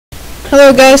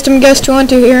Hello guys, TimGuest212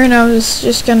 here, and I was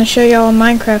just gonna show y'all a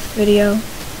Minecraft video.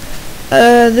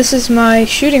 This is my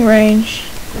shooting range.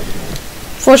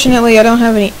 Fortunately, I don't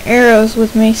have any arrows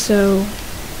with me, so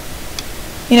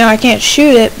I can't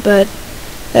shoot it, but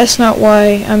that's not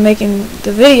why I'm making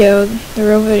the video. The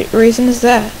real reason is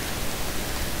that.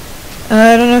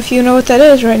 I don't know if you know what that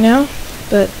is right now,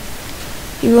 but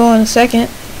you will in a second.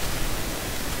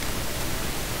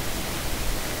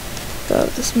 Go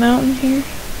up this mountain here.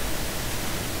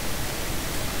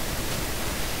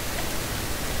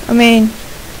 I mean,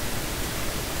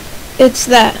 it's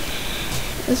that.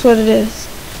 That's what it is.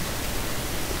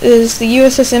 It is the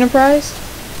USS Enterprise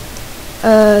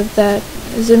that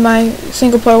is in my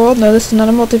single player world. No, this is not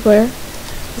a multiplayer.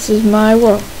 This is my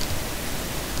world.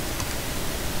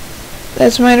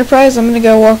 That's my Enterprise. I'm gonna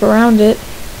go walk around it.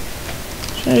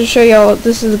 I'm trying to show y'all.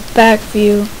 This is the back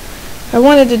view. I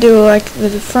wanted to do like the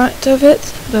front of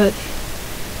it, but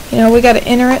we gotta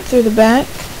enter it through the back,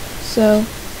 so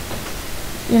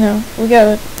we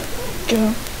gotta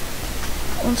go.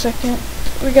 1 second.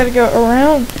 We gotta go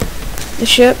around the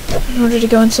ship in order to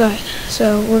go inside.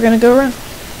 So we're gonna go around.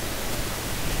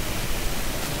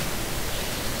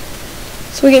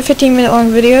 So we get 15-minute long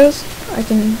videos. I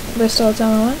can list all the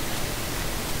time I want.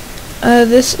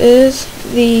 This is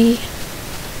the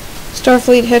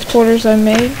Starfleet headquarters I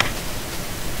made.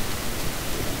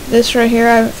 This right here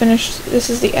I haven't finished. This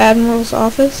is the Admiral's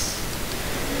office.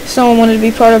 If someone wanted to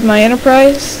be part of my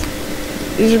Enterprise,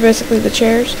 these are basically the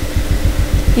chairs.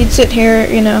 You'd sit here,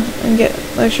 and get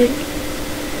lectured.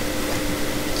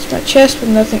 It's my chest with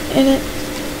nothing in it.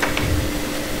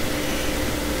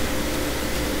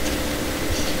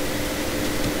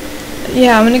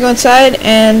 Yeah, I'm gonna go inside,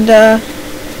 and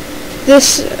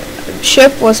this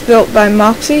ship was built by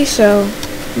Moxie, so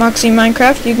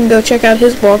moxieminecraft. You can go check out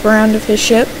his walk around of his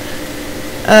ship.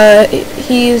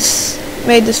 He's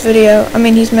made this video. I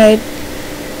mean, he's made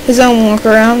his own walk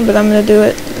around, but I'm gonna do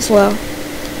it as well.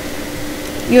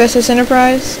 USS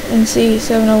Enterprise NC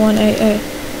 701AA.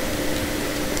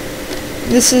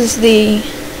 This is the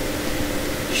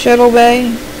shuttle bay.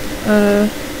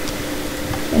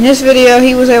 In this video,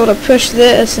 he was able to push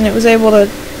this, and it was able to,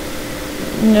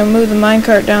 move the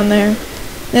minecart down there.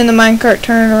 Then the minecart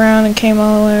turned around and came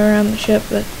all the way around the ship,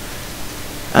 but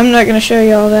I'm not going to show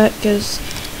you all that, because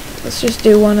let's just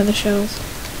do one of the shuttles.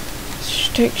 Let's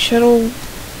take shuttle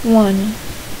 1.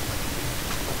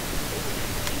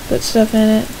 Put stuff in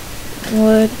it.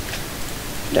 Wood.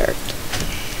 Dirt.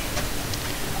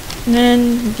 And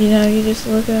then, you just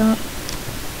look out.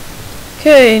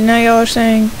 Okay, now y'all are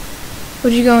saying,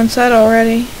 would you go inside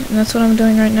already? And that's what I'm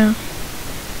doing right now.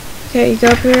 Okay, you go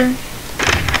up here.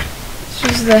 This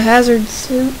is the hazard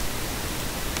suit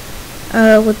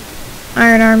with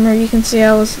iron armor. You can see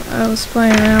I was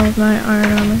playing around with my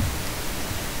iron armor.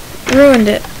 Ruined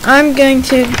it. I'm going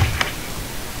to.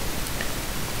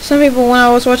 Some people, when I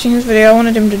was watching his video, I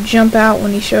wanted him to jump out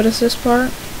when he showed us this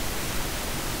part,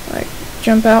 like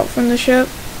jump out from the ship.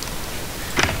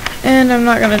 And I'm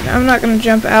not gonna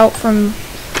jump out from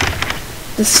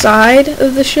the side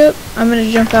of the ship. I'm gonna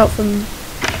jump out from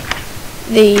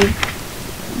the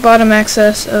bottom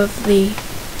access of the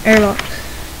airlock.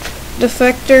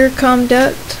 Deflector comm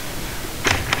duct.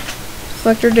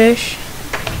 Deflector dish.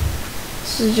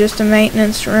 This is just a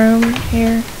maintenance room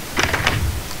here.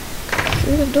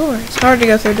 Through the door. It's hard to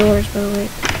go through doors, by the way.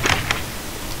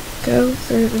 Go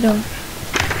through the door.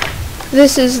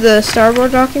 This is the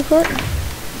starboard docking port.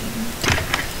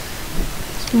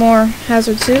 It's more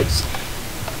hazard suits,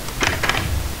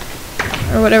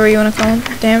 or whatever you want to call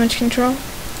them. Damage control.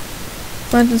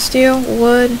 Flint and steel,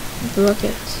 wood,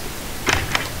 buckets.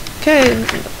 Okay,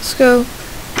 let's go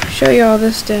show you all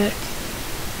this deck.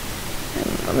 And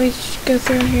let me go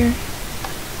through here.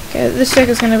 Okay, this deck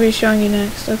is going to be showing you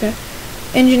next. Okay.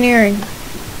 Engineering.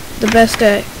 The best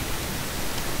deck.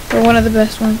 Or one of the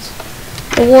best ones.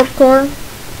 The warp core.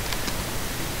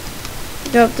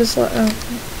 Go up this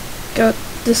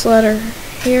letter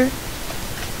here.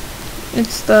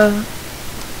 It's the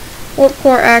warp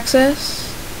core access.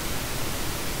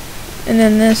 And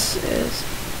then this is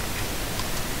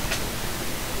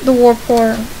the warp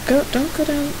core. Don't go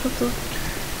down.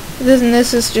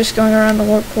 This is just going around the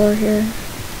warp core here.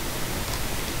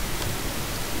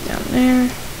 Down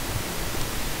there.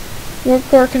 Warp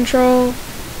core control.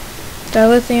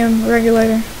 Dilithium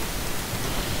regulator.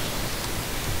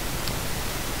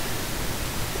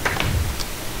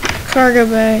 Cargo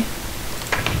bay.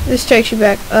 This takes you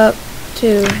back up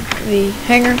to the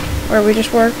hangar where we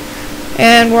just were.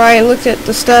 And where I looked at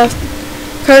the stuff,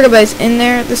 cargo bay's in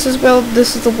there. This is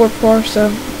the warp core,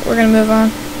 so we're gonna move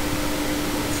on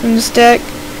from this deck.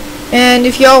 And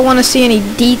if y'all want to see any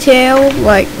detail,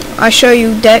 like I show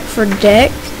you deck for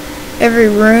deck, every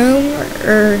room,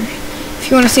 or if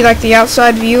you want to see like the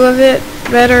outside view of it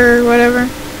better or whatever,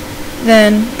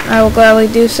 then I will gladly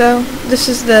do so. This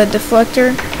is the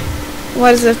deflector.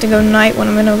 Why does it have to go night when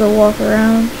I'm gonna go walk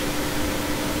around?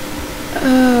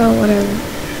 Whatever.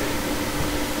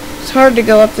 It's hard to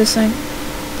go up this thing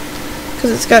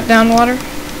because it's got down water.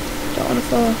 Don't want to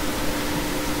fall off.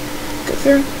 Go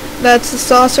through. That's the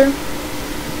saucer.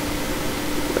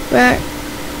 Go back.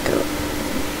 Go.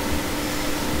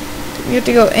 You have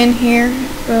to go in here,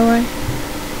 by the way.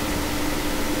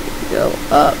 Go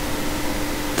up.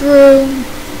 Through.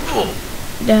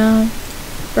 Down.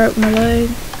 Broke my leg.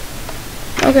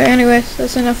 Okay, anyways,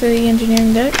 that's enough of the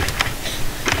engineering deck.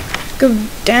 Let's go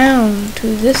down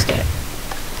to this deck.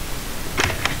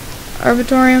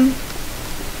 Arbitorium.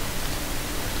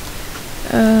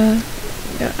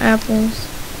 Got apples.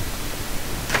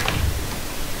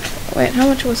 Wait, how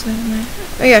much was that in there?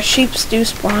 Oh yeah, sheeps do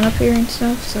spawn up here and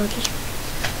stuff, so just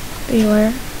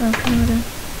beware. Oh,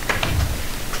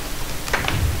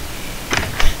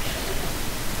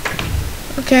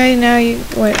 okay, now you...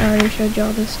 Wait, I already showed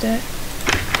y'all this deck.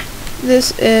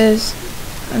 This is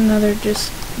another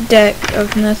just deck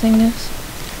of nothingness.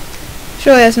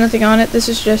 Surely has nothing on it. This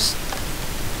is just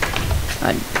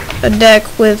a deck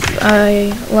with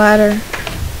a ladder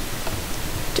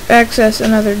to access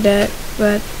another deck,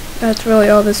 but that's really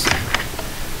all this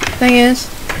thing is.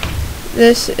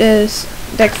 This is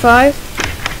deck 5.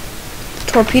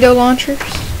 Torpedo launchers.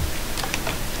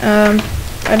 I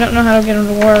don't know how to get them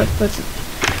to work, but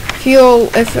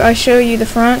if I show you the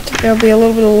front, there'll be a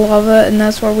little bit of lava, and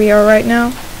that's where we are right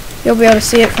now. You'll be able to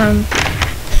see it from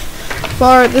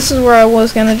far. This is where I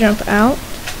was gonna jump out.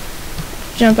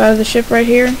 Jump out of the ship right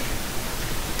here.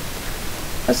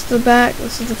 That's the back.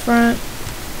 This is the front.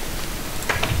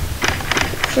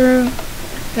 Through.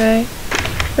 Okay.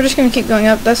 We're just gonna keep going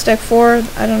up. That's deck 4.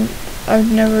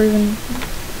 I've never even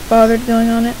bothered going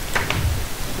on it.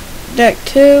 Deck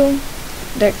 2.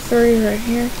 Deck 3 right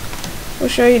here. We'll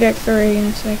show you deck 3 in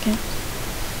a second.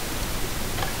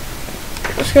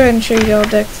 Let's go ahead and show you all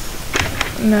deck.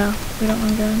 No, we don't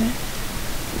want to go in there.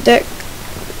 Deck.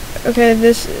 Okay,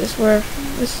 this is where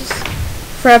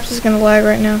Fraps is gonna lag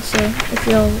right now, so if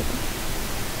y'all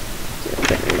do a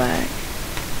bit of lag.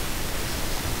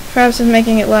 Fraps is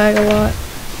making it lag a lot.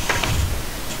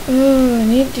 Ooh, I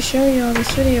need to show you all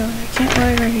this video. I can't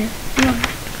lag right here. Come on,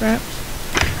 Fraps.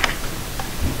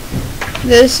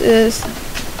 This is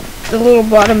the little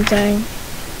bottom thing.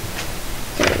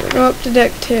 Okay, we'll go up to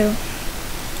deck 2.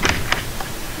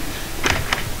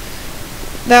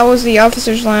 That was the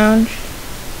officer's lounge.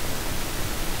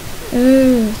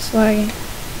 Ooh, it's lagging.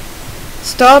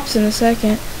 Stops in a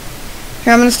second.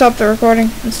 Here, I'm gonna stop the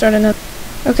recording and start another.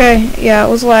 Okay, yeah, it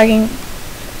was lagging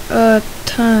a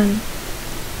ton.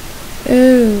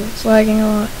 Ooh, it's lagging a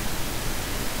lot.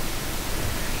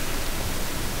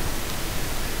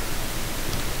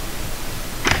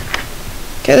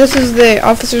 Okay, this is the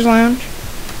officer's lounge.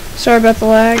 Sorry about the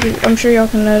lag. I'm sure y'all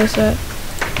can notice that.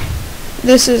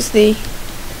 This is the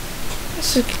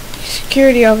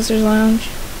security officer's lounge.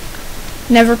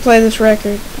 Never play this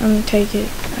record. I'm gonna take it.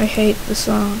 I hate the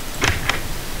song.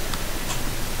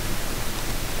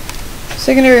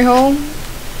 Secondary hall.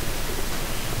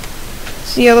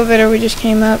 It's the elevator we just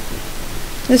came up.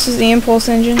 This is the impulse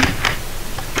engine.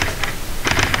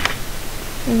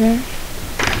 Okay.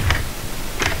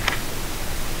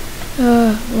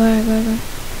 Lag.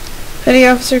 Petty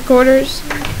officer quarters.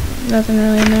 Nothing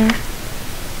really in there.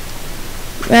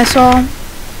 Mess hall.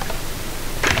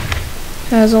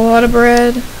 Has a lot of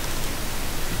bread.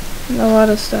 And a lot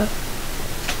of stuff.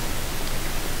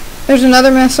 There's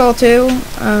another mess hall too.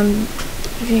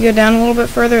 If you go down a little bit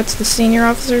further, it's the senior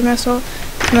officer mess hall.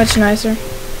 It's much nicer.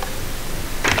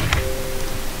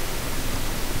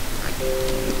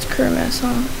 It's crew mess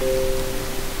hall.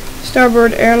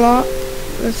 Starboard airlock.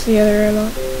 That's the other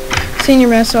airlock. Senior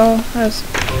mess hall has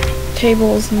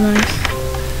tables and nice.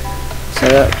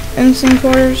 Set up ensign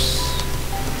quarters.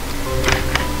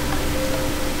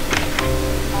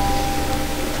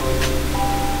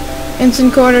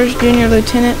 Ensign quarters, junior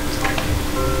lieutenant,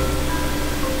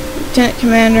 lieutenant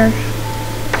commander.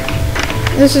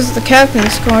 This is the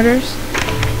captain's quarters.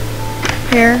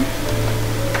 Here.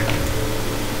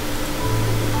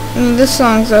 And this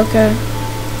song's okay.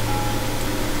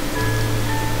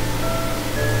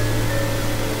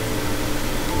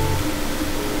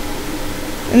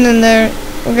 And then there,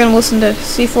 we're gonna listen to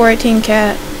C418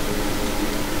 Cat.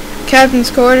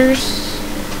 Captain's quarters.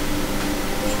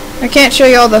 I can't show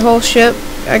y'all the whole ship.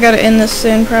 I gotta end this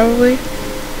soon, probably.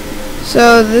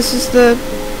 So this is the...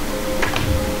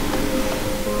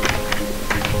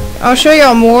 I'll show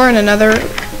y'all more in another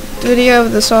video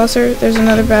of the saucer. There's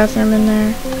another bathroom in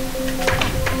there.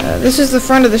 This is the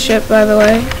front of the ship, by the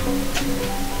way.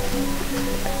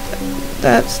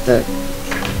 That's the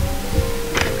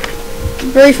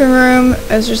briefing room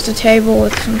as just a table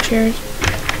with some chairs.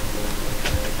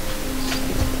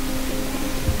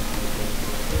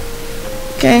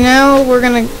 Okay, now we're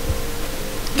gonna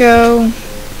go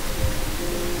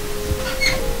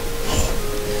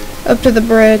up to the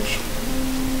bridge.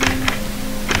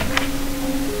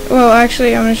 Well,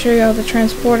 actually, I'm gonna show you all the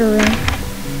transporter room.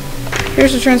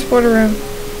 Here's the transporter room.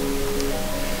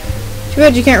 Too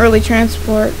bad you can't really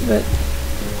transport, but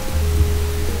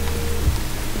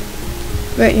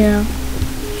you know,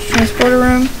 transporter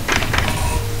room.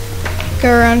 Go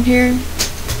around here.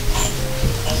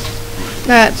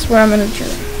 That's where I'm gonna try.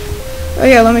 Oh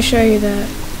yeah, let me show you that.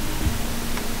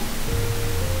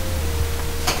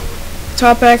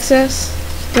 Top access.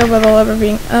 Go by the lever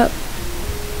being up.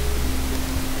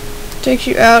 Takes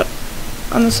you out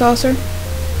on the saucer.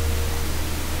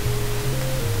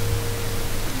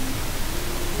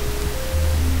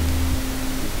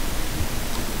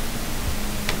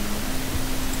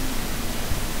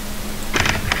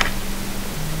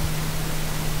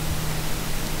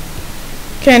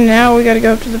 Okay, now we gotta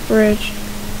go up to the bridge.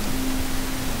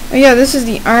 Oh yeah, this is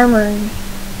the armory.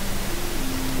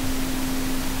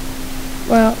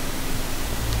 Well,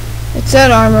 it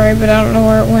said armory, but I don't know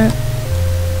where it went.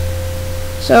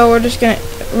 So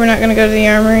we're not gonna go to the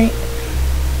armory.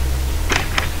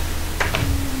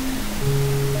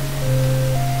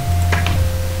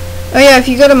 Oh yeah, if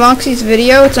you go to Moxie's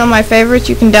video, it's on my favorites.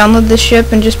 You can download this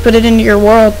ship and just put it into your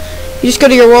world. You just go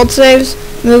to your world saves,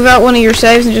 move out one of your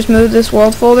saves, and just move this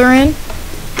world folder in,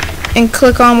 and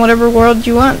click on whatever world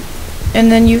you want,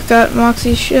 and then you've got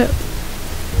Moxie's ship.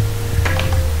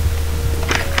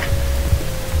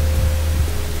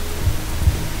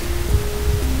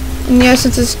 And yeah,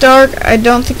 since it's dark, I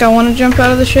don't think I want to jump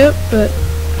out of the ship, but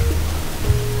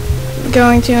I'm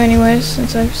going to anyways,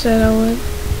 since I've said I would.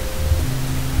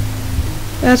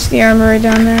 That's the armory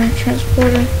down there,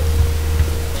 transporter.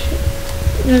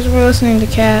 We're listening to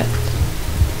Cat.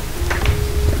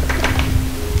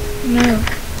 No.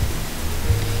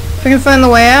 If I can find the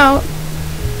way out.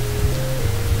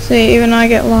 See, even I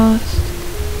get lost.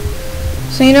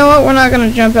 So you know what? We're not going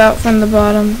to jump out from the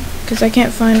bottom, because I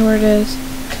can't find where it is.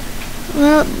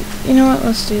 Well, you know what?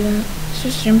 Let's do that. Let's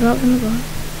just jump out from the bottom.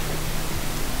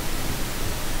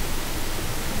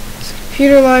 It's a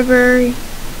computer library.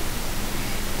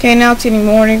 Okay, now it's getting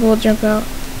morning. We'll jump out.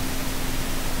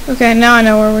 Okay, now I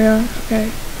know where we are. Okay,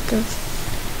 good.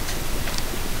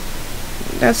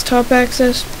 That's top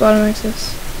access, bottom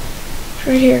access. It's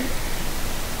right here.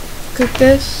 Click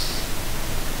this.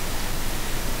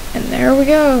 And there we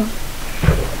go.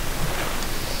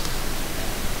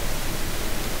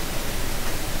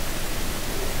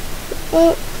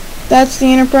 Well, that's the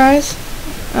Enterprise.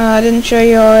 I didn't show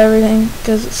you all everything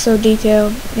because it's so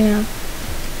detailed, you know.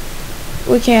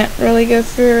 We can't really go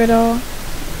through it all.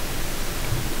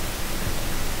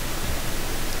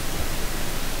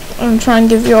 I'm trying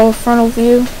to give you all a frontal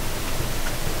view.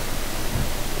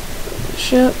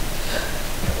 Ship.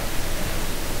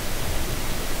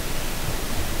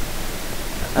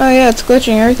 Oh yeah, it's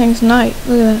glitching. Everything's night.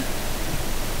 Look at that.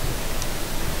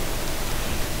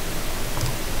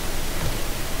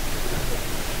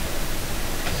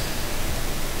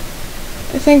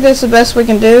 I think that's the best we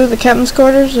can do. The captain's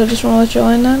quarters, I just want to let you all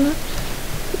in on that.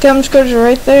 The captain's quarters are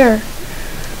right there.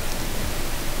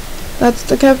 That's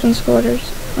the captain's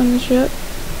quarters on the ship.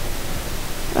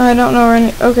 I don't know where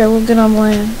any... Okay, we'll get on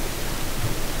land.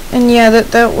 And yeah,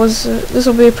 that was... this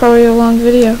will be probably a long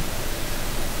video.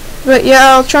 But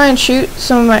yeah, I'll try and shoot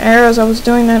some of my arrows. I was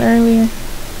doing that earlier.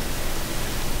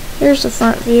 Here's the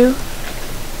front view.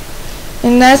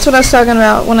 And that's what I was talking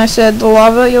about when I said the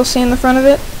lava you'll see in the front of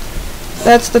it.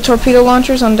 That's the torpedo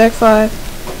launchers on deck 5.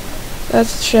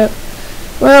 That's the ship.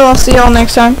 Well, I'll see y'all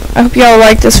next time. I hope y'all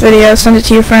like this video. Send it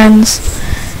to your friends.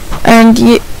 And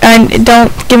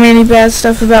don't give me any bad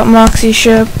stuff about Moxie's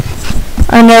ship.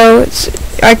 I know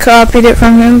I copied it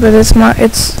from him, but it's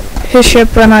his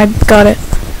ship and I got it.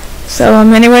 So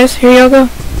anyways, here y'all go.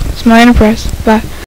 It's my Enterprise. Bye.